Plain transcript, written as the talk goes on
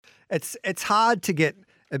it's hard to get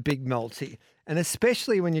a big multi, and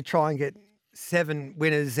especially when you try and get 7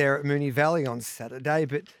 winners there at Moonee Valley on Saturday.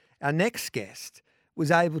 But our next guest was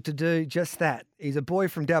able to do just that. He's a boy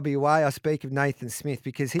from WA. I speak of Nathan Smith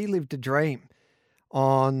because he lived a dream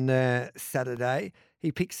on Saturday.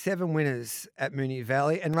 He picked 7 winners at Moonee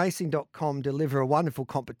Valley, and Racing.com deliver a wonderful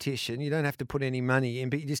competition. You don't have to put any money in,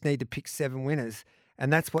 but you just need to pick 7 winners.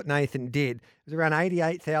 And that's what Nathan did. It was around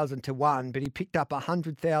 88,000 to 1, but he picked up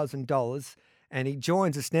 $100,000, and he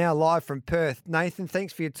joins us now live from Perth. Nathan,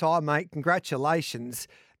 thanks for your time, mate. Congratulations.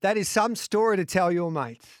 That is some story to tell your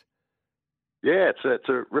mates. Yeah, it's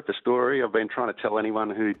a ripper story. I've been trying to tell anyone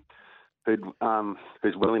who's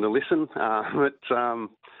willing to listen.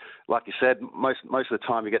 Like you said, most of the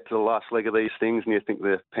time you get to the last leg of these things and you think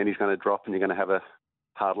the penny's going to drop and you're going to have a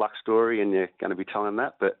hard luck story and you're going to be telling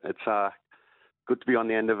that. But it's good to be on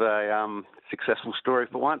the end of a successful story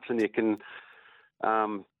for once, and you can,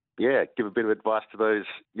 give a bit of advice to those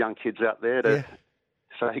young kids out there to. Yeah.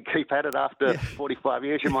 So keep at it. After 45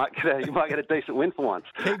 years, you might get a decent win for once.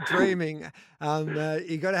 Keep dreaming. You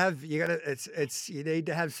need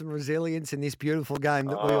to have some resilience in this beautiful game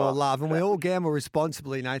that we all love, and we all gamble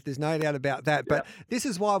responsibly, Nate. There's no doubt about that. But this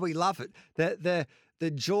is why we love it. The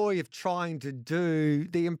joy of trying to do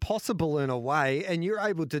the impossible in a way, and you're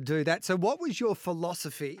able to do that. So, what was your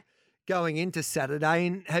philosophy going into Saturday?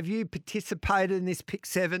 And have you participated in this Pick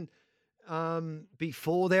 7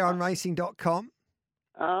 before there on Racing.com?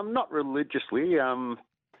 Not religiously.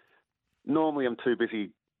 Normally I'm too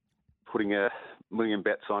busy putting a million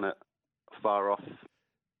bets on it far off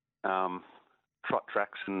trot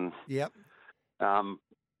tracks and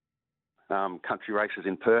country races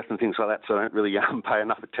in Perth and things like that, so I don't really pay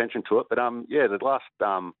enough attention to it. But the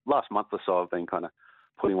last month or so I've been kind of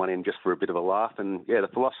putting one in just for a bit of a laugh, and the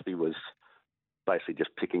philosophy was basically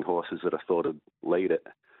just picking horses that I thought would lead it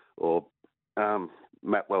or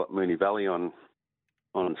map well at Moonee Valley on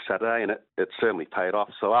Saturday, and it certainly paid off.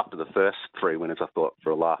 So after the first 3 winners, I thought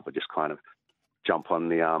for a laugh I'd just kind of jump on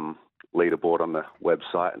the leaderboard on the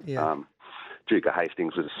website. Duke of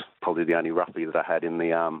Hastings was probably the only roughie that I had in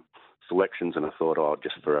the selections, and I thought,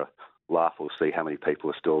 just for a laugh, we'll see how many people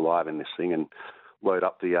are still alive in this thing, and load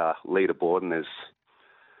up the leaderboard, and there's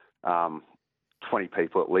 20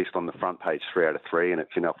 people at least on the front page, 3 out of 3, and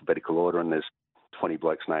it's in alphabetical order, and there's 20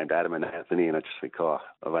 blokes named Adam and Anthony, and I just think,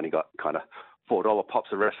 I've only got kind of $4 pops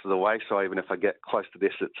the rest of the way, so even if I get close to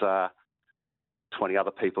this, it's 20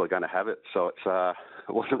 other people are going to have it. So it's I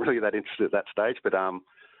wasn't really that interested at that stage, but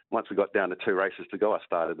once we got down to 2 races to go, I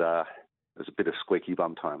started. It was a bit of squeaky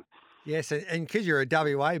bum time. Yes, and because you're a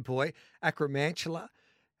WA boy, Acromantula,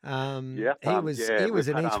 he was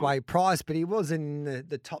an each way prize, but he was in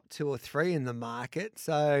the top 2 or 3 in the market,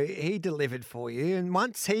 so he delivered for you. And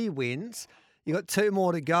once he wins, you got 2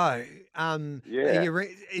 more to go. Are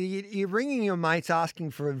you ringing your mates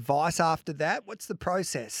asking for advice after that? What's the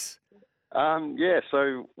process?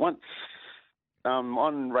 So once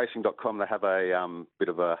on Racing.com, they have a bit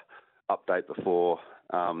of a update before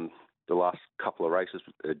the last couple of races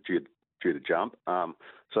due to jump.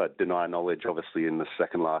 So I deny knowledge, obviously, in the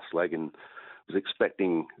second last leg, and was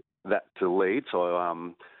expecting that to lead.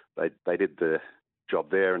 So they did the job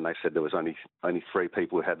there, and they said there was only 3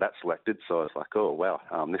 people who had that selected. So I was like, oh wow,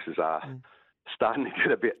 this is starting to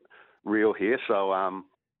get a bit real here. So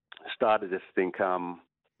started to think,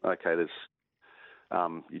 okay, there's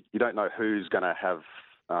you don't know who's going to have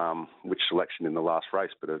which selection in the last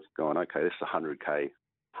race, but it's going, okay, this is a 100K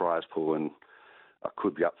prize pool, and I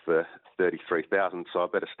could be up for 33,000. So I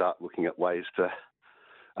better start looking at ways to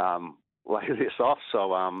lay this off.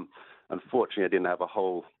 So unfortunately, I didn't have a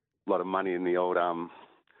whole lot of money in the old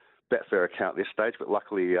Betfair account at this stage, but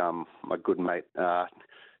luckily my good mate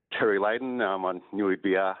Terry Layden, I knew he'd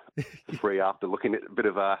be free after looking at a bit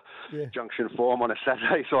of a junction form on a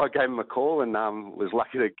Saturday, so I gave him a call and was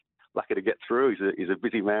lucky to get through. He's a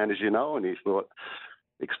busy man, as you know, and he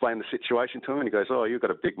explained the situation to him, and he goes, "Oh, you've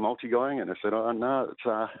got a big multi going," and I said, "Oh no, it's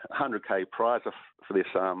a 100K prize for this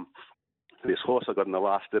horse I got in the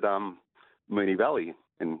last at Moonee Valley."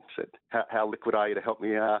 And said, how liquid are you to help me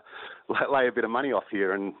lay a bit of money off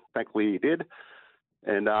here? And thankfully he did,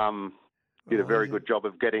 and did a very good job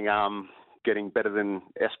of getting better than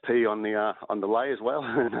SP on the lay as well.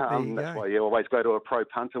 And that's why you always go to a pro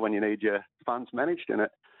punter when you need your funds managed, and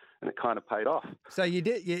it kind of paid off. So you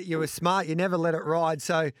did. You were smart. You never let it ride.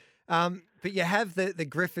 So, but you have the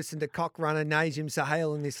Griffiths and the cock runner Najim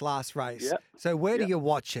Sahel in this last race. Yep. So where do you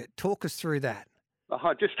watch it? Talk us through that.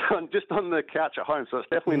 Just on the couch at home, so it's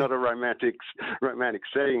definitely not a romantic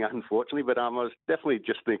setting, unfortunately. But I was definitely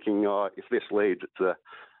just thinking, if this leads, it's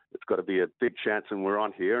it's got to be a big chance, and we're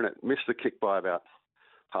on here. And it missed the kick by about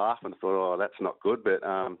half, and I thought, oh, that's not good. But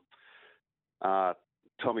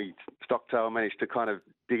Tommy Stocktail managed to kind of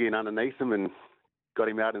dig in underneath him and got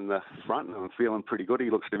him out in the front, and I'm feeling pretty good. He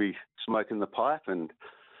looks to be smoking the pipe, and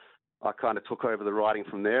I kind of took over the riding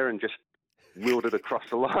from there and just wheeled it across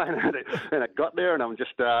the line, and it got there, and I'm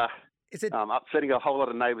just upsetting a whole lot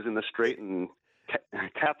of neighbours in the street, and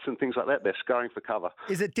cats and things like that. They're scurrying for cover.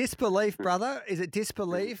 Is it disbelief, brother? Is it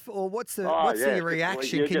disbelief, or what's the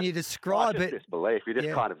reaction? Can you describe it? Disbelief. You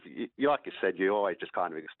just kind of, like you said, you always just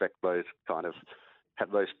kind of expect those kind of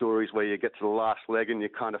have those stories where you get to the last leg and you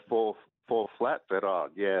kind of fall flat. But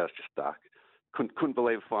it's just dark. Couldn't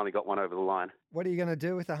believe I finally got one over the line. What are you going to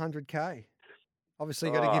do with 100K? Obviously,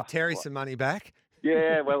 you've got to give Terry some money back.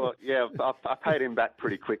 Yeah, well, I paid him back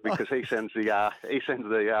pretty quick because he sends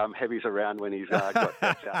the heavies around when he's got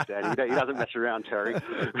that out there. He doesn't mess around, Terry.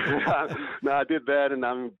 No, I did that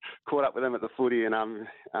and caught up with them at the footy, and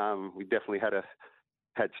we definitely had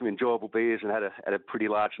some enjoyable beers and had a pretty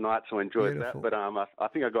large night, so I enjoyed that. But I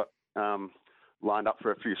think I got lined up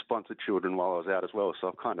for a few sponsored children while I was out as well, so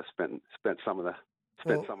I've kind of spent some of the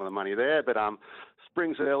money there. But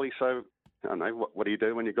spring's early, so I don't know what do you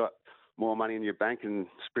do when you got more money in your bank and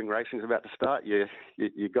spring racing's about to start? You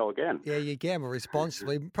go again. Yeah, you gamble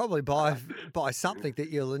responsibly. Probably buy something that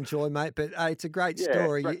you'll enjoy, mate. But it's a great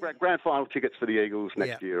story. Grand final tickets for the Eagles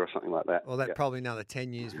next year or something like that. Well, that probably another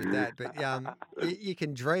 10 years with that. But you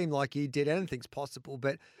can dream like you did. Anything's possible.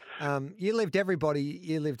 But you lived every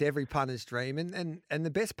punter's dream. And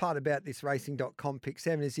the best part about this racing.com Pick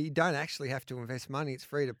 7 is you don't actually have to invest money. It's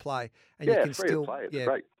free to play. And you can still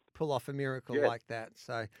great. Pull off a miracle like that.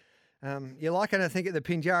 So... you liking, I think, at the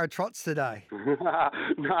Pinjarra Trots today? No,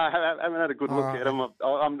 I haven't had a good look at them.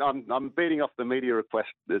 I'm beating off the media request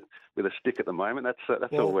with a stick at the moment. That's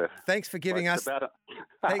all we're. Thanks for giving us.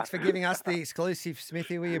 Thanks for giving us the exclusive,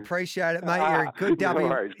 Smithy. We appreciate it, mate. You're a good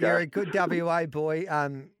You're a good WA boy.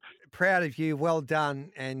 Proud of you. Well done.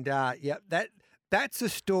 And that's a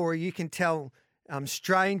story you can tell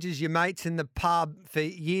strangers, your mates in the pub for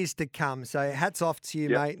years to come. So hats off to you,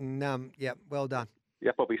 mate. And well done.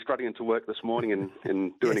 Yep, I'll be strutting into work this morning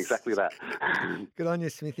and doing exactly that. Good on you,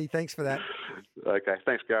 Smithy. Thanks for that. Okay,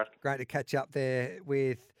 thanks, Gareth. Great to catch up there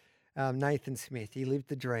with Nathan Smith. He lived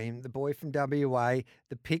the dream, the boy from WA,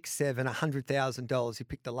 the Pick 7, $100,000. He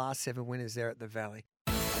picked the last 7 winners there at the Valley.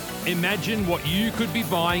 Imagine what you could be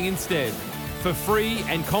buying instead. For free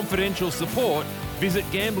and confidential support, visit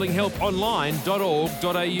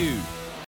gamblinghelponline.org.au.